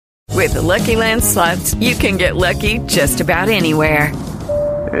With the Lucky Land Slots, you can get lucky just about anywhere.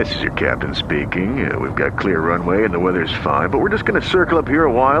 This is your captain speaking. We've got clear runway and the weather's fine, but we're just going to circle up here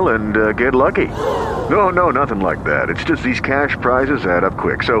a while and get lucky. No, nothing like that. It's just these cash prizes add up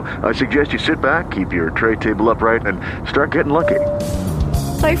quick. So I suggest you sit back, keep your tray table upright, and start getting lucky.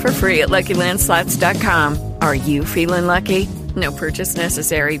 Play for free at LuckyLandSlots.com. Are you feeling lucky? No purchase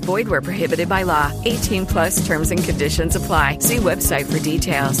necessary. Void where prohibited by law. 18 plus terms and conditions apply. See website for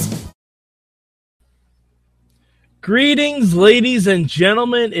details. Greetings, ladies and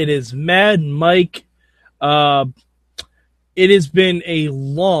gentlemen. It is Mad Mike. It has been a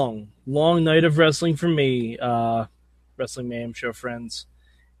long night of wrestling for me, Wrestling Mayhem Show friends.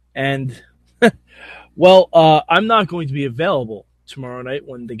 And, well, I'm not going to be available tomorrow night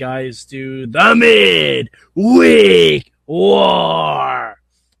when the guys do the Mid-Week War.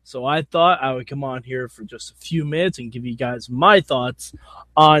 So I thought I would come on here for just a few minutes and give you guys my thoughts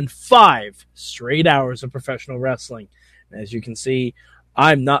on 5 straight hours of professional wrestling. And as you can see,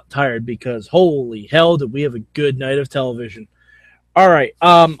 I'm not tired because holy hell did we have a good night of television. All right,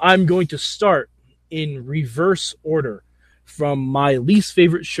 I'm going to start in reverse order from my least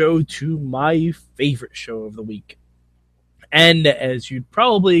favorite show to my favorite show of the week. And as you'd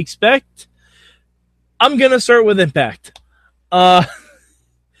probably expect, I'm going to start with Impact.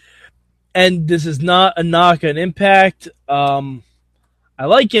 And this is not a knock on Impact. I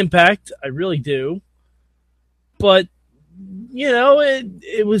like Impact. I really do. But, you know,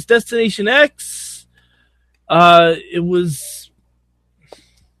 it was Destination X. It was...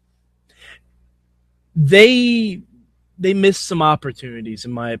 They missed some opportunities,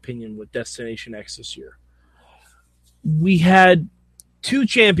 in my opinion, with Destination X this year. We had 2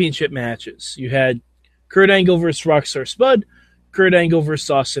 championship matches. You had Kurt Angle versus Rockstar Spud, Kurt Angle versus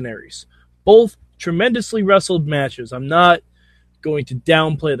Austin Aries. Both tremendously wrestled matches. I'm not going to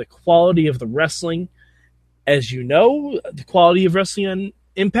downplay the quality of the wrestling. As you know, the quality of wrestling on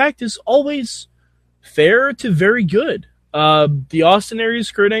Impact is always fair to very good. The Austin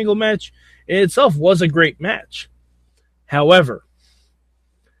Aries Kurt Angle match in itself was a great match. However,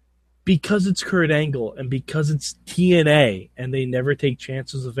 because it's Kurt Angle and because it's TNA and they never take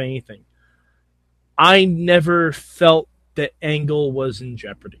chances of anything, I never felt that Angle was in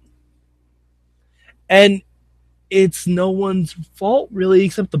jeopardy. And it's no one's fault, really,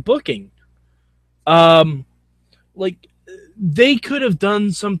 except the booking. They could have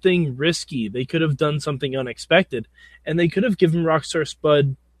done something risky. They could have done something unexpected. And they could have given Rockstar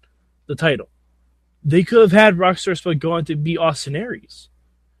Spud the title. They could have had Rockstar Spud go on to be Austin Aries.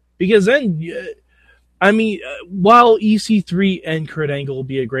 Because then, while EC3 and Kurt Angle will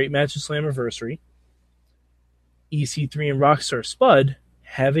be a great match at Slammiversary, EC3 and Rockstar Spud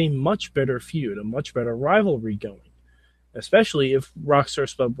have a much better feud, a much better rivalry going, especially if Rockstar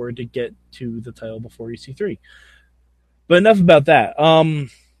Spud were to get to the title before EC3. But enough about that.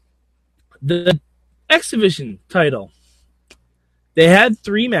 The X Division title, they had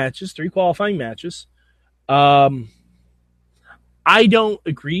 3 qualifying matches. I don't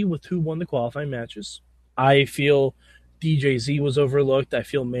agree with who won the qualifying matches. I feel DJZ was overlooked. I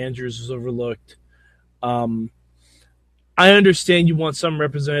feel Managers was overlooked. I understand you want some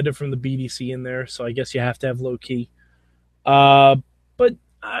representative from the BDC in there, so I guess you have to have Low Key. And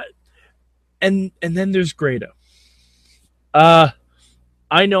then there's Grado. I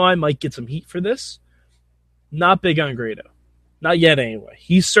know I might get some heat for this. Not big on Grado. Not yet, anyway.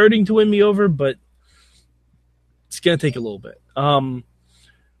 He's starting to win me over, but it's going to take a little bit.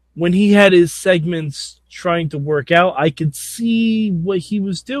 When he had his segments trying to work out, I could see what he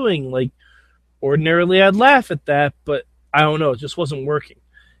was doing. Like, ordinarily I'd laugh at that, but I don't know, it just wasn't working.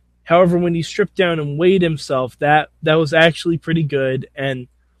 However, when he stripped down and weighed himself, that was actually pretty good, and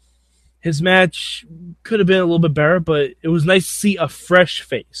his match could have been a little bit better, but it was nice to see a fresh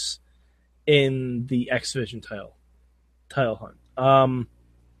face in the X Division title hunt.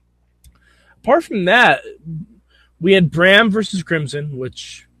 Apart from that, we had Bram versus Crimson,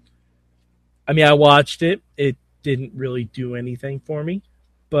 which, I watched it. It didn't really do anything for me,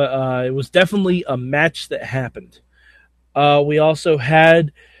 but it was definitely a match that happened. We also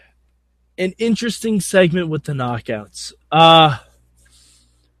had an interesting segment with the knockouts. I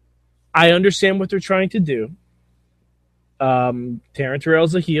understand what they're trying to do. Taryn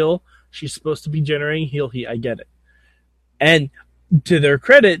Terrell's a heel. She's supposed to be generating heel heat. I get it. And to their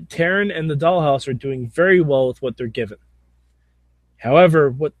credit, Taryn and the Dollhouse are doing very well with what they're given. However,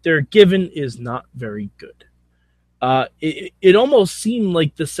 what they're given is not very good. It almost seemed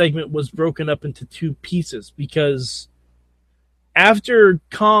like the segment was broken up into 2 pieces because after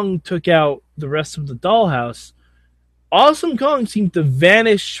Kong took out the rest of the Dollhouse, Awesome Kong seemed to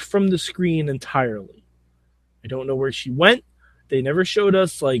vanish from the screen entirely. I don't know where she went. They never showed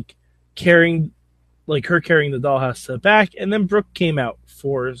us her carrying the dollhouse to the back, and then Brooke came out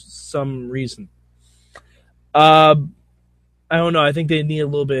for some reason. I don't know. I think they need a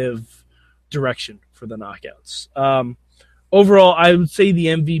little bit of direction for the knockouts. Overall, I would say the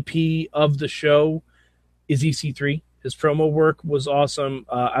MVP of the show is EC3. His promo work was awesome.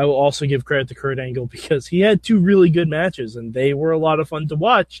 I will also give credit to Kurt Angle because he had 2 really good matches, and they were a lot of fun to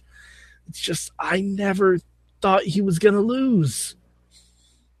watch. It's just I never thought he was going to lose.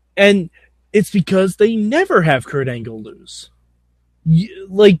 And it's because they never have Kurt Angle lose.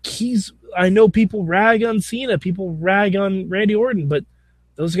 I know people rag on Cena, people rag on Randy Orton, but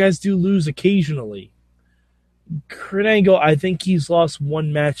those guys do lose occasionally. Kurt Angle, I think he's lost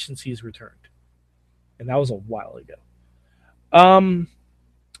 1 match since he's returned. And that was a while ago.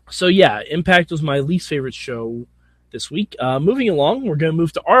 So yeah, Impact was my least favorite show this week. Moving along, we're going to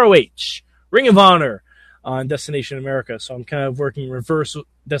move to ROH, Ring of Honor on Destination America. So I'm kind of working reverse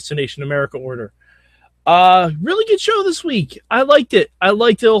Destination America order. Really good show this week. I liked it. I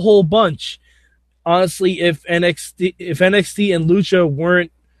liked it a whole bunch. Honestly, if NXT and Lucha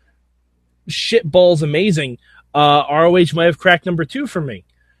weren't shitballs amazing, ROH might have cracked number 2 for me.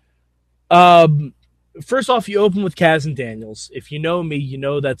 First off, you open with Kaz and Daniels. If you know me, you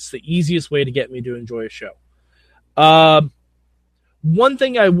know that's the easiest way to get me to enjoy a show. One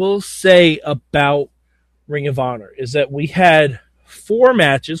thing I will say about Ring of Honor is that we had 4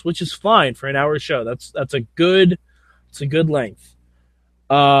 matches, which is fine for an hour show. That's a good length.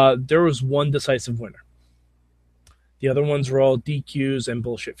 There was 1 decisive winner. The other ones were all DQs and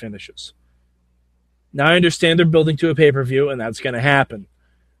bullshit finishes. Now I understand they're building to a pay-per-view, and that's going to happen.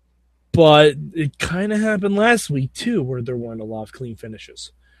 But it kind of happened last week, too, where there weren't a lot of clean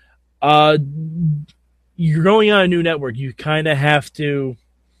finishes. You're going on a new network. You kind of have to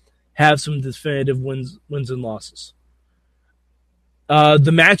have some definitive wins and losses.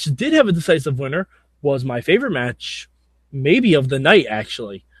 The match that did have a decisive winner was my favorite match, maybe of the night,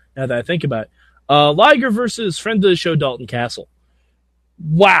 actually, now that I think about it. Liger versus friend of the show, Dalton Castle.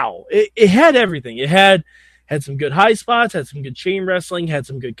 Wow. It had everything. It had some good high spots, had some good chain wrestling, had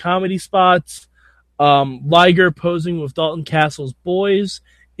some good comedy spots. Liger posing with Dalton Castle's boys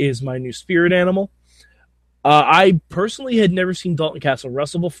is my new spirit animal. I personally had never seen Dalton Castle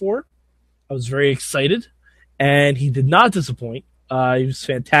wrestle before. I was very excited, and he did not disappoint. He was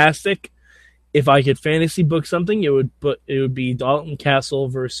fantastic. If I could fantasy book something, it would be Dalton Castle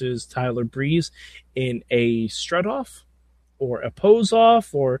versus Tyler Breeze in a strut off or a pose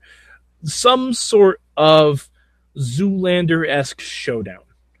off or some sort of Zoolander-esque showdown.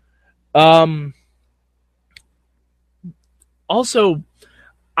 Also,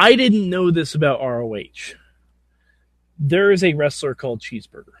 I didn't know this about ROH. There is a wrestler called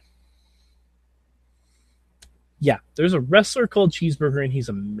Cheeseburger. Yeah, there's a wrestler called Cheeseburger, and he's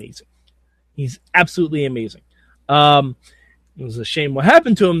amazing. He's absolutely amazing. It was a shame what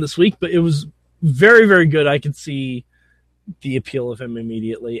happened to him this week, but it was very, very good. I could see the appeal of him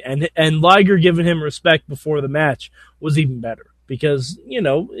immediately. And Liger giving him respect before the match was even better because,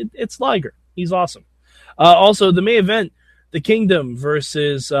 it's Liger. He's awesome. Also, the main event, the Kingdom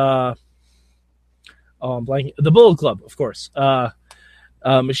versus the Bullet Club, of course.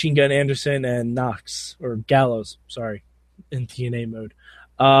 Machine Gun Anderson and Knox, or Gallows, sorry, in TNA mode.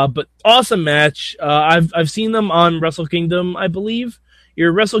 But awesome match. I've seen them on Wrestle Kingdom, I believe.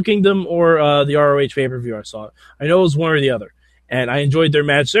 Either Wrestle Kingdom or the ROH pay-per-view I saw. I know it was one or the other. And I enjoyed their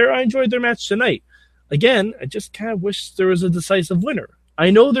match there. I enjoyed their match tonight. Again, I just kind of wish there was a decisive winner. I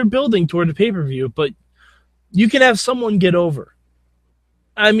know they're building toward the pay-per-view, but you can have someone get over.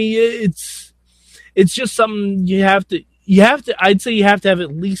 I mean, it's just something you have to, I'd say you have to have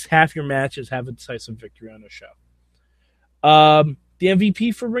at least half your matches have a decisive victory on a show. The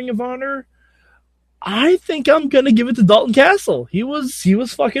MVP for Ring of Honor, I think I'm going to give it to Dalton Castle. He was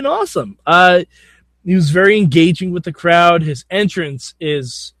fucking awesome. He was very engaging with the crowd. His entrance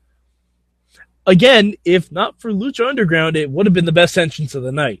is, again, if not for Lucha Underground, it would have been the best entrance of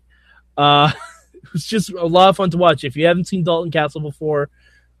the night. It was just a lot of fun to watch. If you haven't seen Dalton Castle before,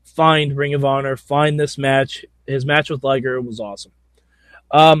 find Ring of Honor, find this match. His match with Liger was awesome.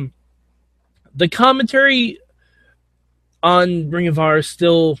 The commentary on Ring of Honor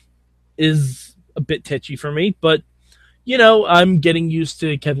still is a bit titchy for me, but, I'm getting used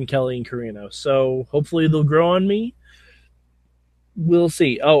to Kevin Kelly and Carino, so hopefully they'll grow on me. We'll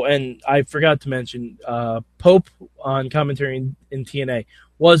see. Oh, and I forgot to mention, Pope on commentary in TNA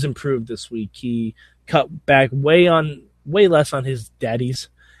was improved this week. He cut back way less on his daddies,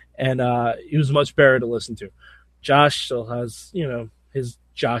 and he was much better to listen to. Josh still has, his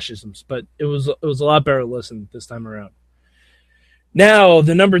Joshisms, but it was a lot better to listen this time around. Now,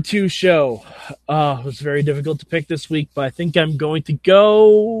 the number 2 show was very difficult to pick this week, but I think I'm going to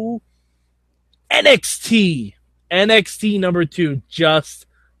go NXT. NXT number 2, just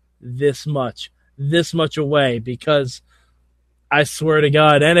this much away, because I swear to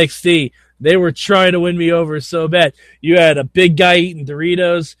God, NXT, they were trying to win me over so bad. You had a big guy eating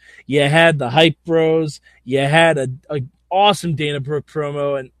Doritos. You had the Hype Bros. You had a awesome Dana Brooke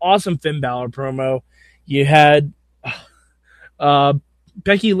promo, an awesome Finn Balor promo. You had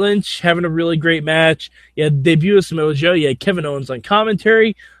Becky Lynch having a really great match. You had the debut of Samoa Joe. You had Kevin Owens on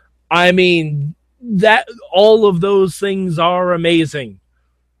commentary. I mean, all of those things are amazing.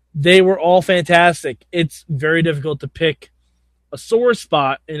 They were all fantastic. It's very difficult to pick a sore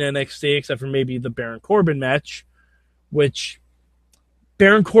spot in NXT, except for maybe the Baron Corbin match, which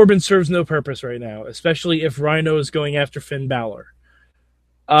Baron Corbin serves no purpose right now, especially if Rhino is going after Finn Balor.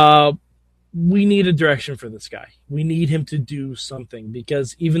 We need a direction for this guy. We need him to do something,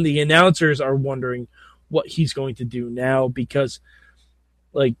 because even the announcers are wondering what he's going to do now, because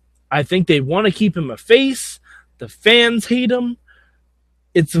I think they want to keep him a face. The fans hate him.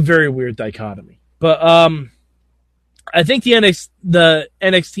 It's a very weird dichotomy. But I think the NXT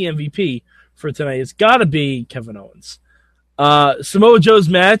MVP for tonight has got to be Kevin Owens. Samoa Joe's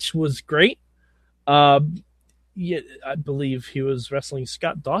match was great. I believe he was wrestling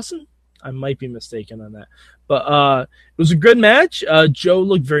Scott Dawson. I might be mistaken on that. But it was a good match. Joe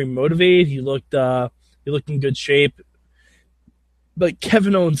looked very motivated. He looked in good shape. But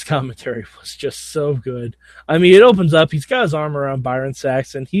Kevin Owens' commentary was just so good. I mean, it opens up. He's got his arm around Byron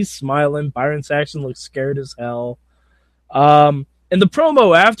Saxton. He's smiling. Byron Saxton looks scared as hell. And the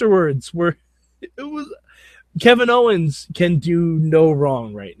promo afterwards, where it was Kevin Owens can do no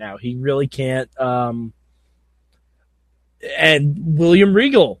wrong right now. He really can't. And William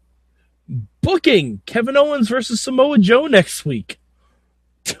Regal booking Kevin Owens versus Samoa Joe next week.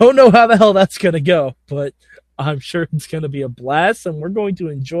 Don't know how the hell that's going to go, but I'm sure it's going to be a blast, and we're going to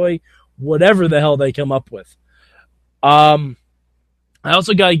enjoy whatever the hell they come up with. I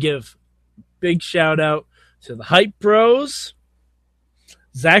also got to give big shout out to the Hype Bros,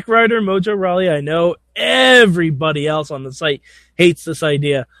 Zack Ryder, Mojo Rawley. I know everybody else on the site hates this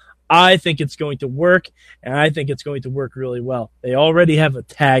idea. I think it's going to work, and I think it's going to work really well. They already have a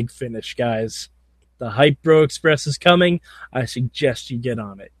tag finish, guys. The Hype Bro Express is coming. I suggest you get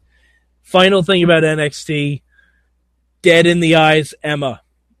on it. Final thing about NXT, dead in the eyes, Emma.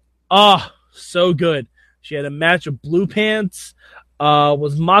 So good. She had a match of Blue Pants,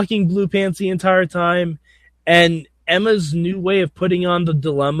 was mocking Blue Pants the entire time, and Emma's new way of putting on the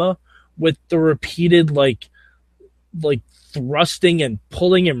dilemma with the repeated like thrusting and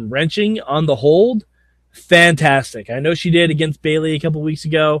pulling and wrenching on the hold, fantastic. I know she did against Bayley a couple weeks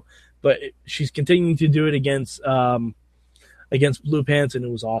ago, but she's continuing to do it against Blue Pants, and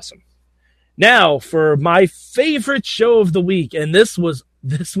it was awesome. Now for my favorite show of the week, and this was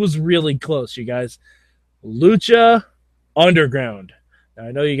really close, you guys. Lucha Underground. Now,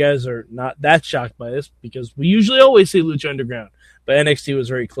 I know you guys are not that shocked by this, because we usually always say Lucha Underground, but NXT was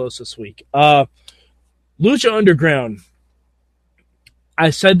very close this week. Lucha Underground. I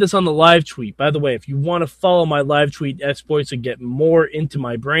said this on the live tweet. By the way, if you want to follow my live tweet exploits and get more into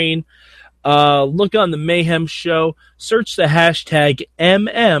my brain, look on the Mayhem Show, search the hashtag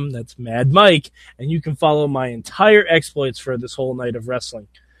MM, that's Mad Mike, and you can follow my entire exploits for this whole night of wrestling.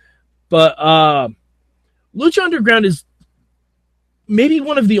 But Lucha Underground is maybe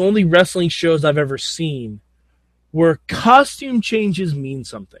one of the only wrestling shows I've ever seen where costume changes mean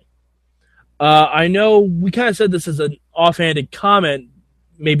something. I know we kind of said this as an offhanded comment,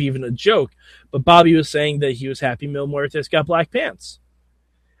 maybe even a joke, but Bobby was saying that he was happy Mil Muertes got black pants.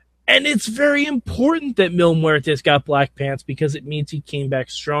 And it's very important that Mil Muertes got black pants, because it means he came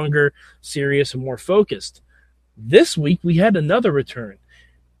back stronger, serious, and more focused. This week, we had another return.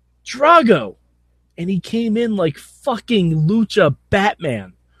 Drago. And he came in like fucking Lucha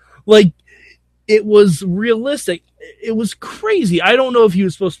Batman. Like, it was realistic. It was crazy. I don't know if he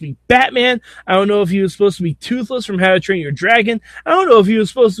was supposed to be Batman. I don't know if he was supposed to be Toothless from How to Train Your Dragon. I don't know if he was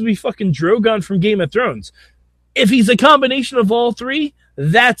supposed to be fucking Drogon from Game of Thrones. If he's a combination of all three,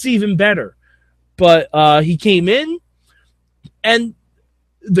 that's even better. But he came in, and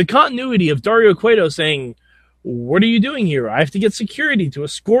the continuity of Dario Cueto saying, "What are you doing here? I have to get security to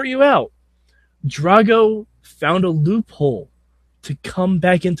escort you out." Drago found a loophole to come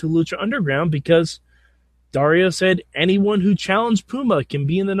back into Lucha Underground, because Dario said anyone who challenged Puma can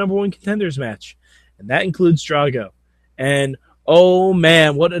be in the number one contenders match. And that includes Drago. And, oh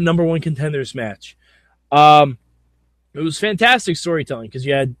man, what a number one contenders match. It was fantastic storytelling because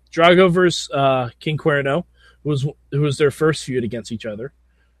you had Drago versus King Cuerno, who was their first feud against each other.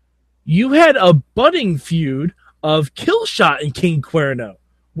 You had a budding feud of Killshot and King Cuerno,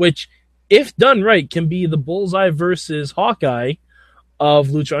 which, if done right, can be the Bullseye versus Hawkeye of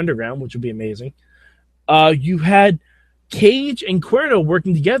Lucha Underground, which would be amazing. You had Cage and Cuerno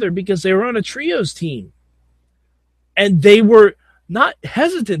working together because they were on a trios team. And they were not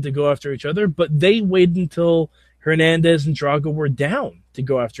hesitant to go after each other, but they waited until Hernandez and Drago were down to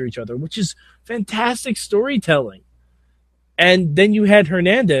go after each other, which is fantastic storytelling. And then you had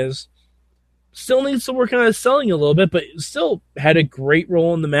Hernandez, still needs to work on his selling a little bit, but still had a great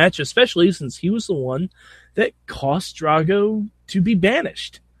role in the match, especially since he was the one that caused Drago to be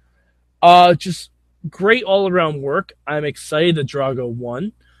banished. Just great all-around work. I'm excited that Drago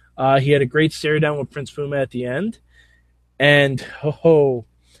won. He had a great stare down with Prince Puma at the end. And, Ultima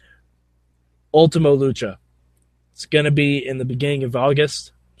Lucha. It's going to be in the beginning of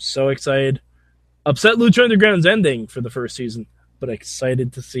August. So excited. Upset Lucha Underground's ending for the first season, but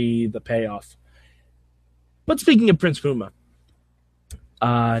excited to see the payoff. But speaking of Prince Puma,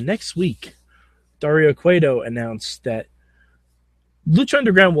 next week, Dario Cueto announced that Lucha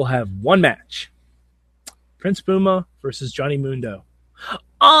Underground will have one match. Prince Puma versus Johnny Mundo.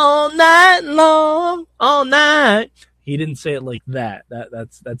 All night long, all night. He didn't say it like that.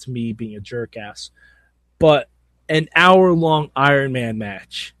 That's me being a jerk ass. But an hour-long Iron Man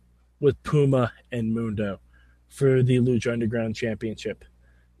match with Puma and Mundo for the Lucha Underground Championship.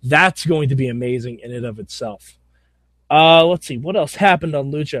 That's going to be amazing in and of itself. Let's see, what else happened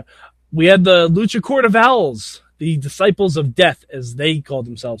on Lucha? We had the Lucha Court of Owls, the Disciples of Death, as they called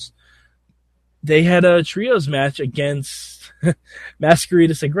themselves. They had a trios match against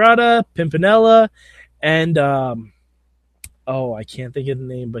Masquerita Sagrada, Pimpinella, and I can't think of the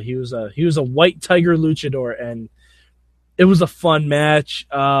name, but he was a white tiger luchador, and it was a fun match.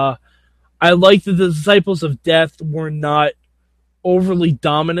 I liked that the Disciples of Death were not overly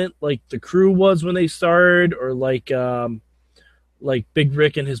dominant like the Crew was when they started, or like Big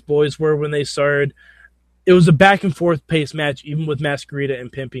Rick and his boys were when they started. It was a back and forth pace match, even with Masquerita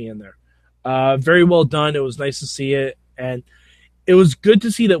and Pimpy in there. Very well done. It was nice to see it, and it was good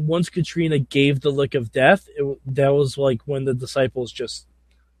to see that once Katrina gave the lick of death, that was like when the Disciples just,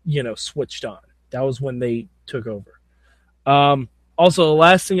 switched on. That was when they took over. Also, the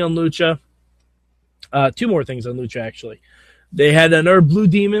last thing on Lucha, two more things on Lucha, actually. They had another Blue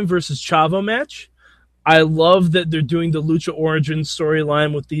Demon versus Chavo match. I love that they're doing the Lucha Origins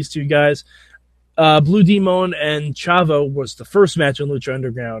storyline with these two guys. Blue Demon and Chavo was the first match on Lucha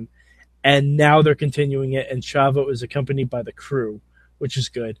Underground, and now they're continuing it, and Chavo is accompanied by the Crew, which is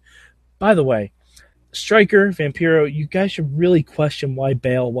good. By the way, Stryker, Vampiro, you guys should really question why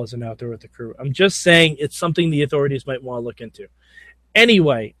Bale wasn't out there with the Crew. I'm just saying it's something the authorities might want to look into.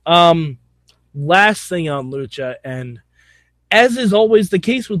 Anyway, last thing on Lucha, and as is always the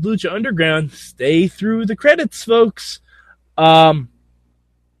case with Lucha Underground, stay through the credits, folks. Katrina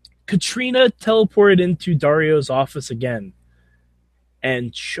teleported into Dario's office again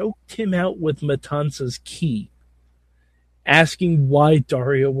and choked him out with Matanza's key, asking why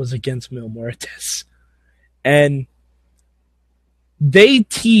Dario was against Mil Muertes. And they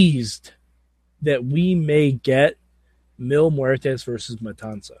teased that we may get Mil Muertes versus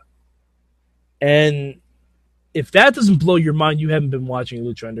Matanza. And if that doesn't blow your mind, you haven't been watching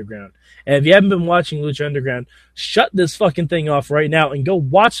Lucha Underground. And if you haven't been watching Lucha Underground, shut this fucking thing off right now and go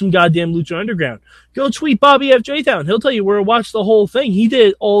watch some goddamn Lucha Underground. Go tweet Bobby F. J-Town. He'll tell you where to watch the whole thing. He did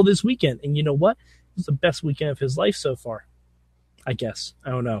it all this weekend. And you know what? It was the best weekend of his life so far. I guess. I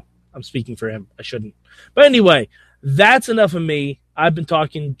don't know. I'm speaking for him. I shouldn't. But anyway, that's enough of me. I've been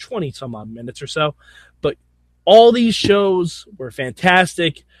talking 20 some odd minutes or so. But all these shows were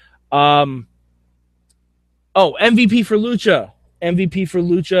fantastic. MVP for Lucha. MVP for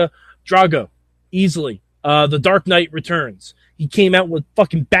Lucha, Drago. Easily. The Dark Knight returns. He came out with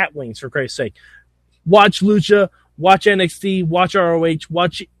fucking bat wings, for Christ's sake. Watch Lucha, watch NXT, watch ROH,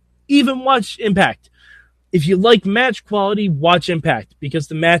 watch Impact. If you like match quality, watch Impact, because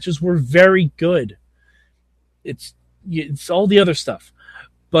the matches were very good. It's all the other stuff.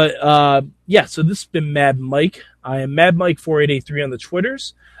 But, so this has been Mad Mike. I am Mad Mike 4883 on the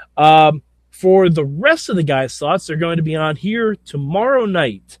Twitters. For the rest of the guys' thoughts, they're going to be on here tomorrow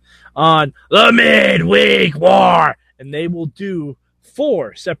night on the Midweek War. And they will do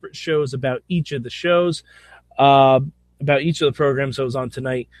 4 separate shows about each of the shows, about each of the programs that was on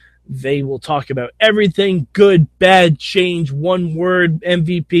tonight. They will talk about everything, good, bad, change, one word,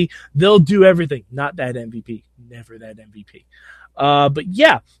 MVP. They'll do everything. Not that MVP. Never that MVP. But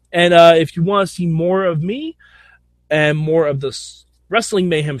yeah, and if you want to see more of me, and more of the Wrestling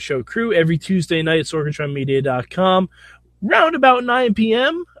Mayhem Show crew every Tuesday night at SorgatronMedia.com, round about 9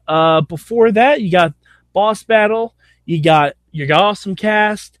 p.m. Before that, you got Boss Battle, you got your Awesome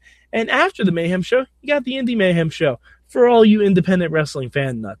Cast, and after the Mayhem Show, you got the Indie Mayhem Show for all you independent wrestling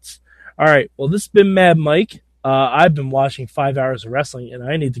fan nuts. All right, well, this has been Mad Mike. I've been watching 5 hours of wrestling, and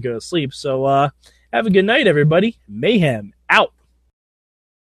I need to go to sleep. So have a good night, everybody. Mayhem out.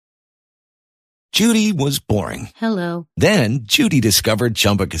 Judy was boring. Hello. Then Judy discovered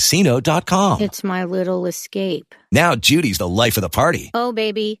ChumbaCasino.com. It's my little escape. Now Judy's the life of the party. Oh,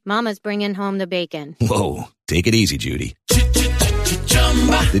 baby, mama's bringing home the bacon. Whoa, take it easy, Judy.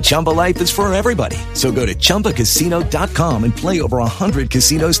 The Chumba life is for everybody. So go to ChumbaCasino.com and play over 100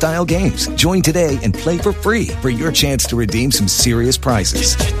 casino-style games. Join today and play for free for your chance to redeem some serious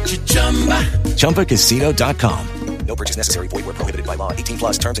prizes. ChumbaCasino.com. No purchase necessary. Void where prohibited by law.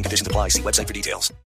 18+ terms and conditions apply. See website for details.